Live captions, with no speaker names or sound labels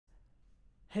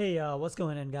Hey, what's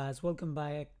going on, guys? Welcome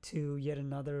back to yet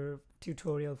another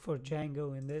tutorial for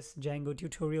Django in this Django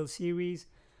tutorial series.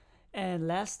 And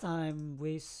last time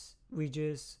we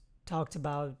just talked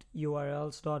about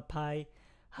urls.py,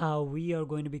 how we are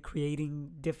going to be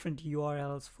creating different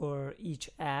URLs for each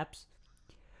apps.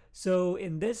 So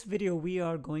in this video, we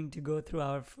are going to go through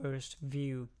our first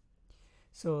view.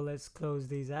 So let's close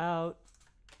these out.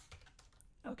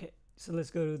 Okay, so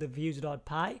let's go to the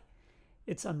views.py.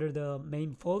 It's under the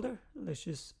main folder. Let's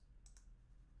just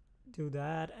do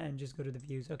that and just go to the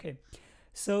views. Okay,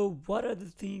 so what are the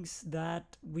things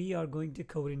that we are going to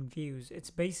code in views? It's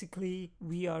basically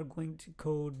we are going to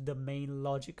code the main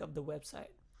logic of the website.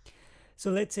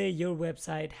 So let's say your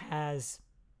website has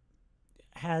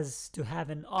to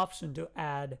have an option to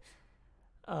add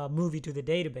a movie to the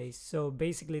database. So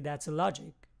basically that's a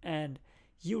logic, and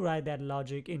you write that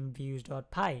logic in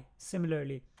views.py.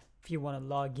 Similarly, if you want to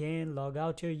log in, log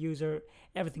out your user,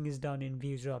 everything is done in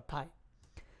views.py.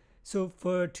 So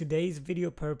for today's video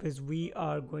purpose, we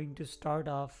are going to start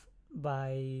off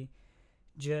by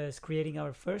just creating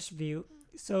our first view.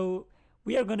 So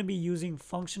we are going to be using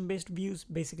function-based views.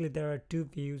 Basically, there are two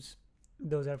views.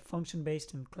 Those are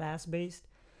function-based and class-based.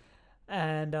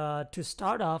 And to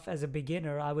start off as a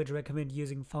beginner, I would recommend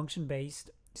using function-based.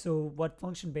 So what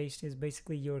function-based is,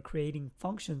 basically you're creating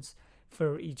functions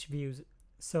for each view.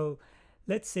 So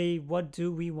let's say, what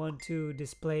do we want to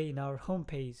display in our home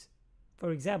page? For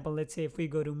example, let's say if we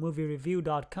go to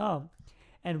moviereview.com,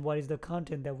 and what is the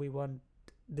content that we want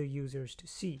the users to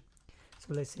see?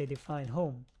 So let's say define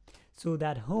home. So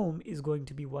that home is going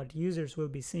to be what users will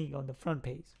be seeing on the front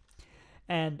page.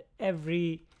 And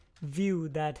every view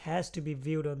that has to be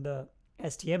viewed on the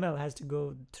HTML has to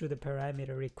go through the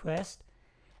parameter request.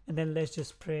 And then let's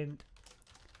just print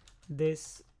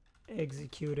this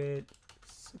executed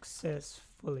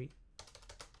successfully.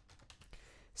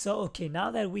 So okay,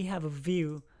 now that we have a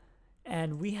view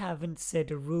and we haven't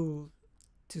set a rule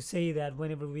to say that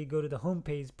whenever we go to the home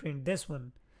page, print this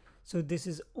one. So this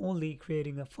is only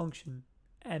creating a function,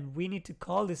 and we need to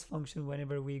call this function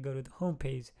whenever we go to the home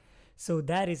page. So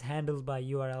that is handled by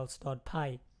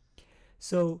urls.py.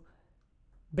 So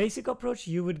basic approach,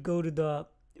 you would go to the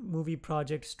movie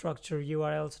project structure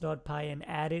urls.py and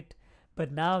add it.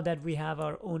 But now that we have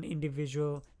our own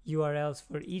individual URLs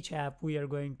for each app, we are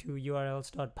going to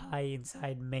urls.py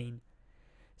inside main.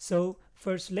 So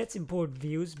first, let's import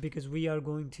views, because we are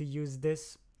going to use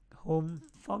this home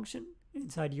function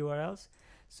inside URLs.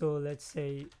 So let's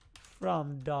say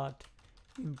from dot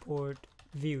import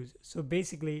views. So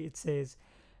basically it says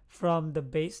from the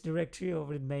base directory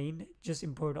over main, just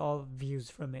import all views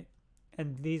from it.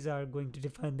 And these are going to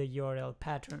define the URL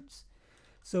patterns.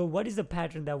 So what is the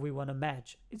pattern that we want to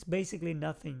match? It's basically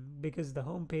nothing, because the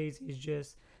home page is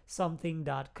just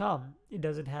something.com. It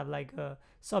doesn't have like a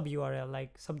sub URL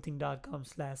like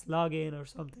something.com/login or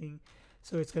something.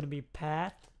 So it's going to be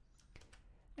path,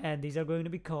 and these are going to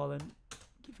be colon,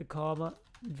 give a comma,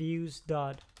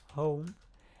 views.home,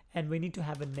 and we need to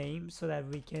have a name so that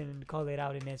we can call it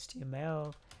out in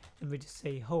HTML, and we just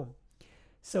say home.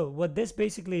 So what this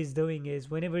basically is doing is,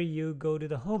 whenever you go to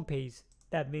the home page,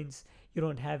 that means you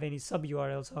don't have any sub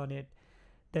URLs on it,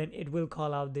 then it will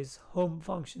call out this home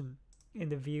function in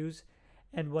the views.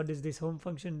 And what does this home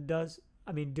function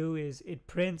do is it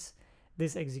prints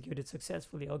this executed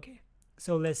successfully. Okay,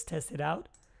 so let's test it out.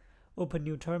 Open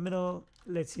new terminal.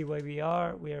 Let's see where we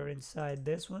are. We are inside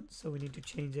this one, so we need to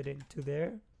change it into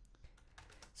there.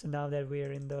 So now that we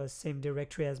are in the same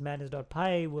directory as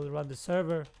manage.py, we'll run the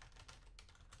server.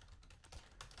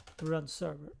 Run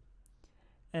server,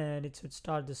 and it should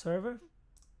start the server.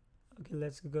 Okay,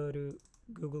 let's go to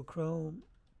Google Chrome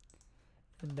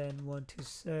and then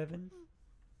 127.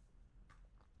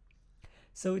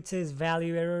 So it says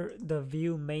value error, the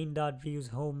view main.views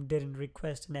home didn't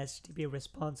request an HTTP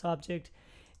response object,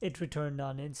 it returned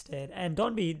none instead. And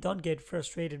don't get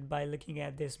frustrated by looking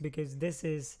at this, because this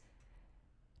is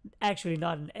actually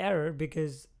not an error,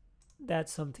 because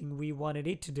that's something we wanted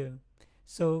it to do.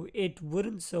 So it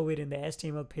wouldn't show it in the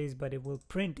HTML page, but it will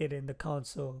print it in the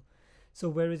console. So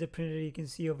where is it printed? You can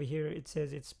see over here, it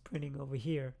says it's printing over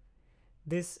here.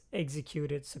 This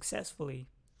executed successfully.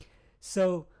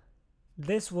 So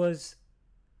this was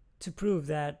to prove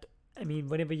that,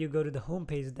 whenever you go to the home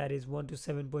page that is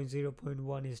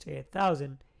 127.0.1 is to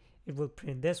 8000, it will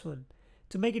print this one.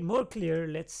 To make it more clear,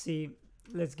 let's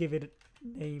give it a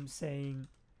name saying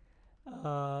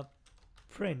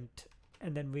print.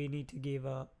 And then we need to give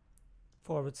a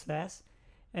 /,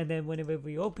 and then whenever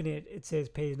we open it, it says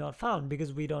page not found,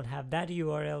 because we don't have that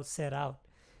URL set out.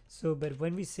 So but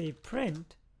when we say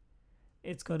print,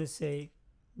 it's going to say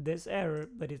this error,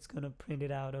 but it's gonna print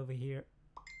it out over here.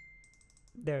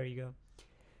 There you go.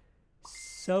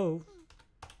 So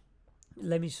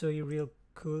let me show you a real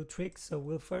cool trick. So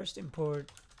we'll first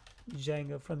import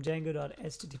Django from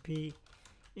django.http,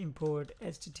 import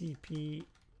http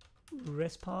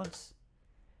response,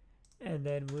 and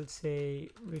then we'll say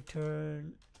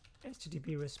return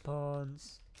http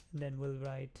response, and then we'll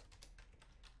write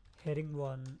heading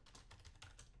 1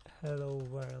 hello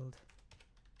world.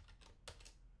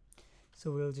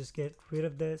 So we'll just get rid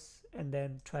of this and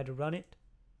then try to run it.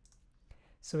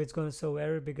 So it's going to show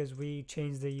error because we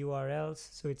changed the URLs,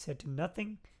 so it's set to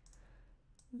nothing.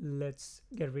 Let's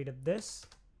get rid of this,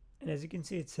 and as you can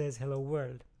see, it says hello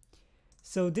world.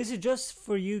 So this is just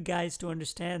for you guys to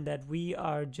understand that we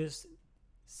are just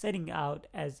setting it out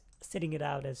as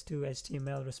to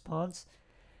HTML response,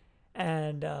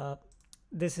 and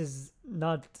this is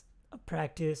not a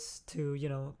practice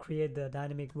to create the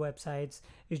dynamic websites.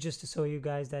 It's just to show you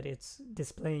guys that it's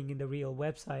displaying in the real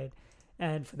website.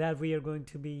 And for that, we are going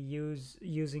to be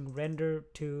using render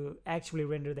to actually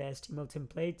render the HTML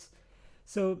templates.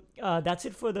 So that's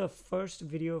it for the first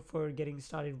video for getting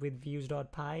started with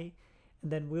views.py,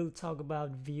 and then we'll talk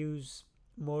about views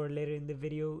more later in the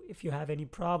video. If you have any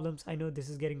problems, I know this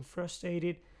is getting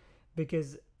frustrated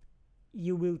because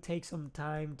you will take some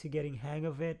time to getting hang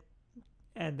of it.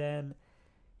 And then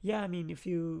yeah, I mean, if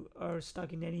you are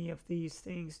stuck in any of these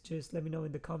things, just let me know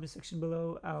in the comment section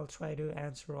below. I'll try to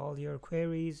answer all your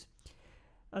queries.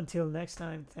 Until next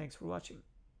time, thanks for watching.